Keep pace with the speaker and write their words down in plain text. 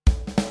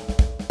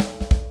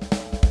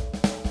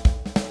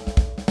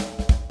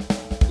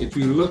If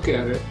you look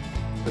at it,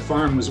 the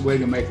farm was a way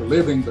to make a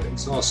living, but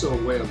it's also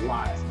a way of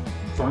life.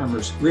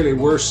 Farmers really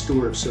were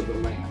stewards of the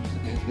land,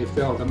 and they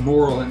felt a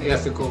moral and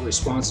ethical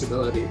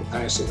responsibility to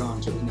pass it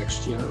on to the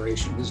next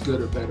generation as good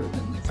or better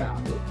than they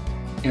found it.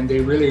 And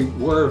they really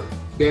were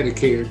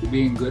dedicated to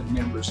being good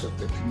members of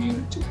the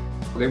community.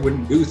 They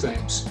wouldn't do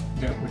things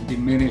that would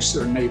diminish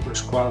their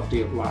neighbor's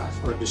quality of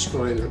life or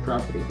destroy their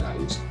property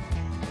values.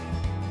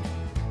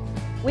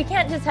 We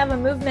can't just have a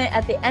movement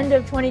at the end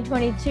of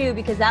 2022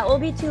 because that will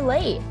be too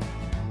late.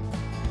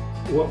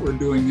 What we're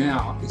doing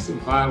now is in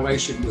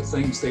violation with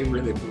things they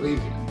really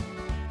believe in.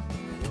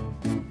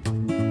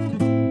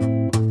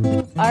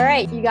 All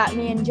right, you got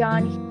me and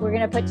John. We're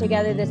going to put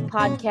together this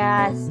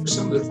podcast.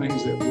 Some of the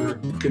things that we're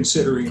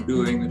considering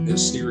doing in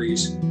this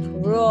series.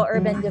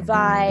 Rural-urban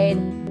divide.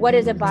 What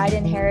does a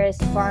Biden-Harris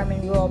farm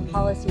and rural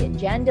policy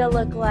agenda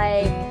look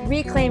like?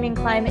 Reclaiming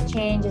climate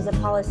change as a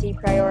policy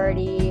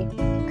priority.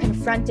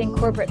 Confronting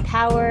corporate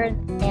power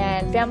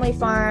and family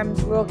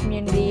farms, rural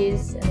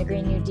communities, and the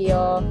Green New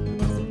Deal.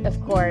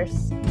 Of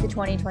course, the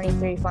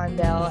 2023 Farm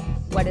Bill.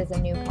 What does a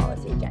new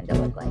policy agenda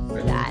look like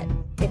for that?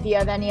 If you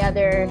have any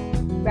other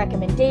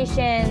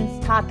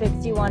recommendations,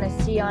 topics you want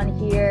to see on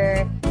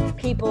here,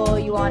 people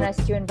you want us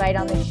to invite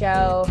on the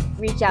show,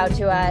 reach out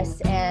to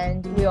us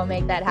and we will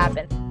make that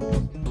happen.